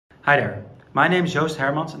Hi there, my name is Joost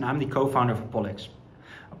Hermans and I'm the co-founder of Apollix.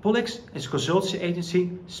 Apollix is a consultancy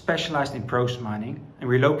agency specialized in process mining and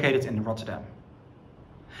we're located in Rotterdam.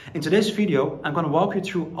 In today's video, I'm going to walk you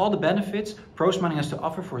through all the benefits process mining has to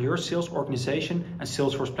offer for your sales organization and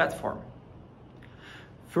Salesforce platform.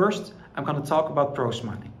 First, I'm going to talk about process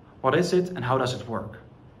mining. What is it and how does it work?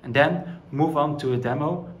 And then move on to a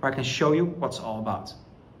demo where I can show you what it's all about.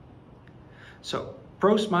 So,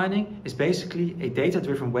 process mining is basically a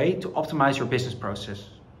data-driven way to optimize your business process.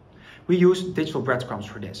 We use digital breadcrumbs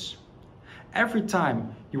for this. Every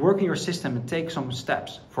time you work in your system and take some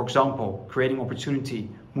steps, for example, creating opportunity,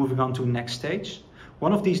 moving on to the next stage,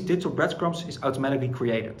 one of these digital breadcrumbs is automatically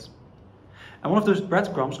created. And one of those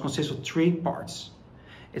breadcrumbs consists of three parts.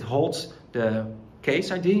 It holds the case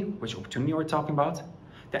ID, which opportunity we're talking about,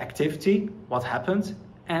 the activity, what happened,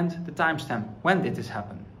 and the timestamp, when did this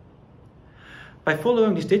happen. By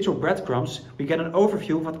following these digital breadcrumbs, we get an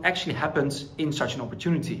overview of what actually happens in such an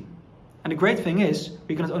opportunity. And the great thing is,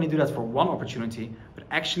 we can not only do that for one opportunity, but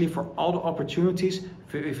actually for all the opportunities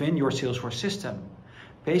within your Salesforce system.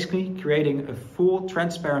 Basically creating a full,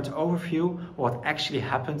 transparent overview of what actually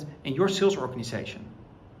happened in your sales organization.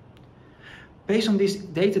 Based on these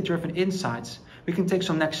data-driven insights, we can take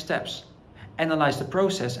some next steps, analyze the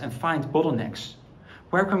process and find bottlenecks.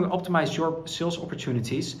 Where can we optimize your sales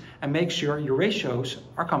opportunities and make sure your ratios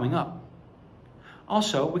are coming up?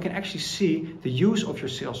 Also, we can actually see the use of your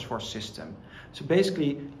Salesforce system. So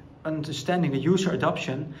basically understanding the user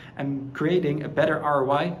adoption and creating a better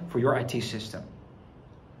ROI for your IT system.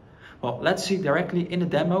 Well, let's see directly in the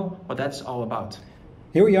demo what that's all about.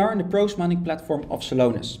 Here we are in the process mining platform of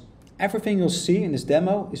Celonis. Everything you'll see in this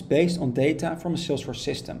demo is based on data from a Salesforce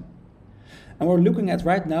system. And what we're looking at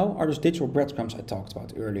right now are those digital breadcrumbs I talked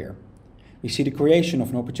about earlier. We see the creation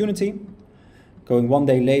of an opportunity, going one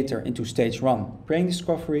day later into stage 1, brain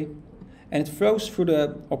discovery, and it flows through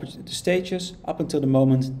the stages up until the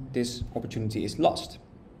moment this opportunity is lost.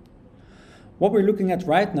 What we're looking at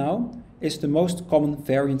right now is the most common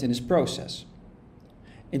variant in this process.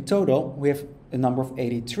 In total, we have a number of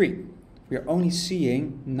 83. We are only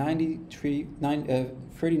seeing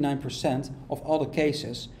 39% of all the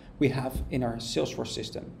cases we have in our Salesforce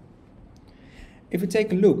system. If we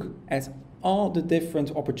take a look at all the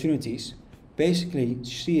different opportunities, basically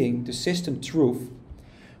seeing the system truth,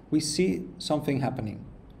 we see something happening.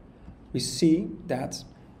 We see that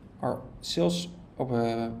our sales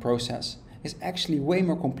process is actually way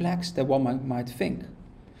more complex than one might think.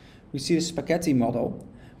 We see the spaghetti model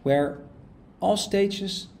where all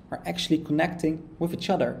stages are actually connecting with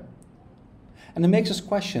each other. And it makes us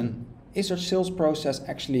question, is our sales process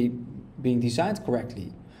actually being designed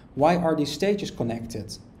correctly? Why are these stages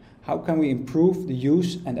connected? How can we improve the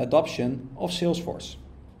use and adoption of Salesforce?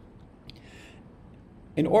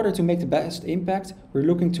 In order to make the best impact, we're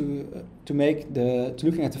looking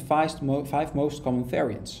looking at the five most common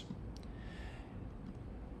variants.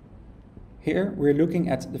 Here we're looking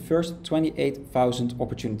at the first 28,000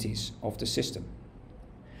 opportunities of the system.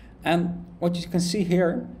 And what you can see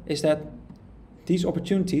here is that these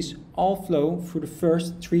opportunities all flow through the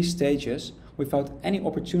first 3 stages without any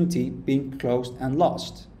opportunity being closed and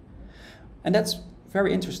lost. And that's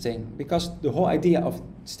very interesting because the whole idea of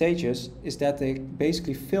stages is that they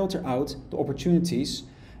basically filter out the opportunities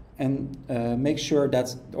and make sure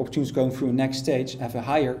that the opportunities going through the next stage have a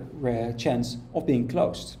higher chance of being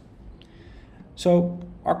closed. So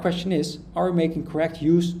our question is, are we making correct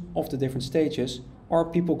use of the different stages or are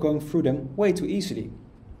people going through them way too easily?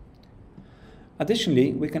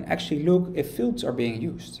 Additionally, we can actually look if fields are being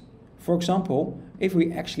used. For example, if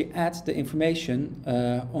we actually add the information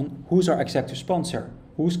on who's our executive sponsor,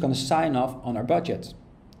 who's going to sign off on our budget.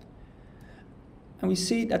 And we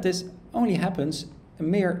see that this only happens a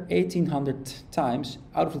mere 1,800 times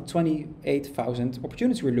out of the 28,000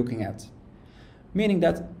 opportunities we're looking at. Meaning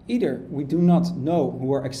that either we do not know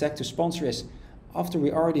who our executive sponsor is after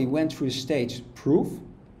we already went through the stage proof,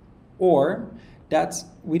 or that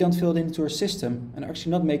we don't fill it into our system and are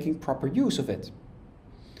actually not making proper use of it.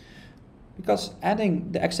 Because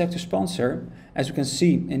adding the executive sponsor, as you can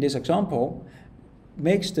see in this example,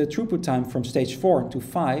 makes the throughput time from stage 4 to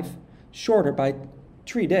 5 shorter by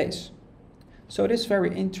 3 days. So it is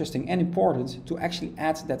very interesting and important to actually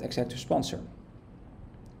add that executive sponsor.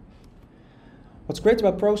 What's great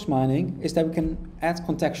about process mining is that we can add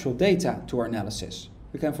contextual data to our analysis.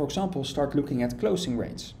 We can, for example, start looking at closing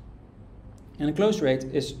rates. And a close rate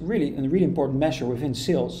is really a really important measure within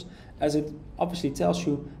sales, as it obviously tells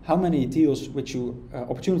you how many deals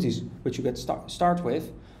opportunities which you start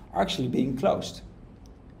with are actually being closed.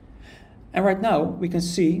 And right now we can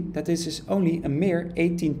see that this is only a mere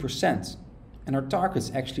 18%, and our target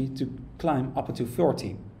is actually to climb up to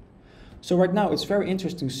 40%. So right now it's very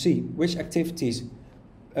interesting to see which activities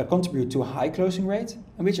contribute to a high closing rate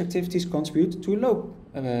and which activities contribute to a low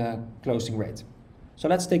closing rate. So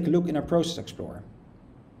let's take a look in our Process Explorer.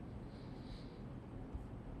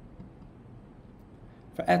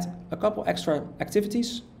 If I add a couple extra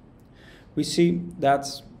activities, we see that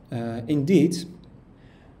indeed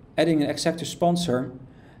adding an executive sponsor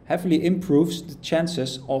heavily improves the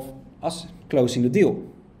chances of us closing the deal.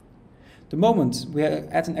 The moment we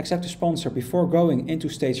add an executive sponsor before going into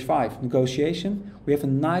stage 5 negotiation, we have a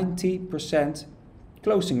 90%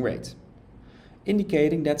 closing rate,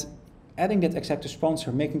 indicating that adding that executive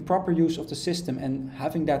sponsor, making proper use of the system and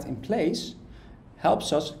having that in place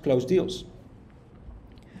helps us close deals.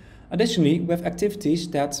 Additionally, we have activities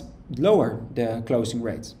that lower the closing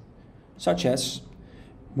rate, such as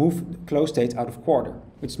move the close date out of quarter,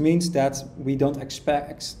 which means that we don't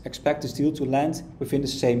expect this deal to land within the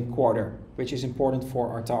same quarter, which is important for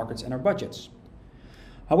our targets and our budgets.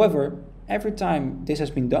 However, every time this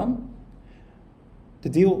has been done, the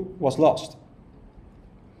deal was lost,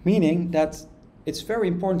 meaning that it's very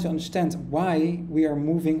important to understand why we are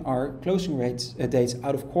moving our closing dates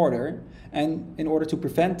out of quarter, and in order to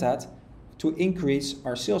prevent that, to increase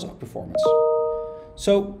our sales performance.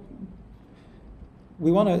 So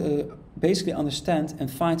we want to basically understand and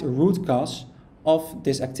find a root cause of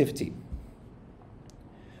this activity.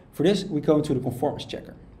 For this, we go into the conformance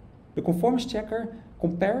checker. The conformance checker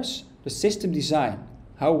compares the system design,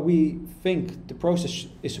 how we think the process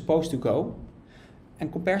is supposed to go,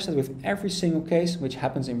 and compares that with every single case which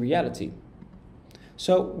happens in reality.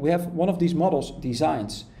 So we have one of these models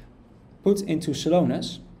designs put into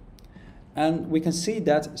Celonis, and we can see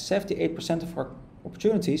that 78% of our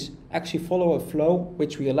opportunities actually follow a flow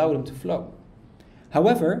which we allow them to flow.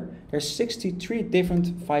 However, there's 63 different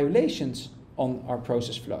violations on our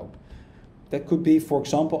process flow. That could be, for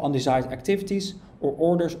example, undesired activities or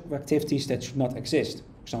orders of activities that should not exist.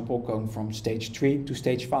 For example, going from stage 3 to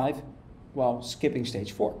stage 5 while skipping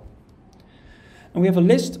stage 4. And we have a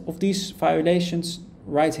list of these violations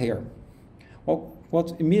right here. Well,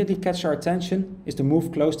 what immediately catches our attention is the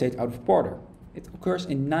move close date out of quarter. It occurs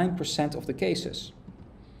in 9% of the cases.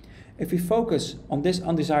 If we focus on this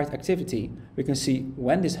undesired activity, we can see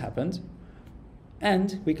when this happened,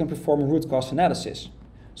 and we can perform a root cause analysis.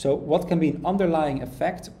 So what can be an underlying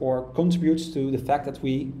effect or contributes to the fact that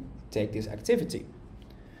we take this activity?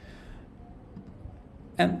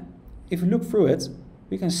 And if we look through it,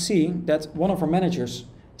 we can see that one of our managers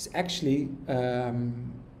is actually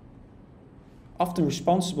often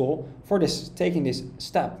responsible for taking this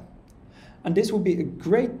step. And this would be a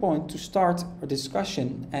great point to start a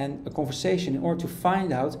discussion and a conversation in order to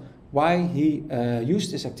find out why he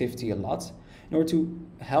used this activity a lot, in order to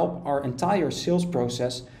help our entire sales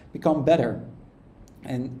process become better.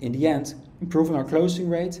 And in the end, improving our closing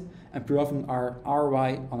rate and improving our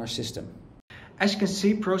ROI on our system. As you can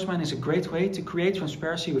see, Process Mining is a great way to create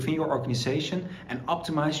transparency within your organization and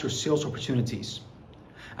optimize your sales opportunities.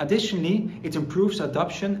 Additionally, it improves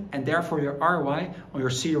adoption and therefore your ROI on your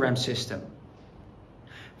CRM system.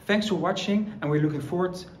 Thanks for watching, and we're looking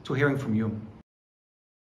forward to hearing from you.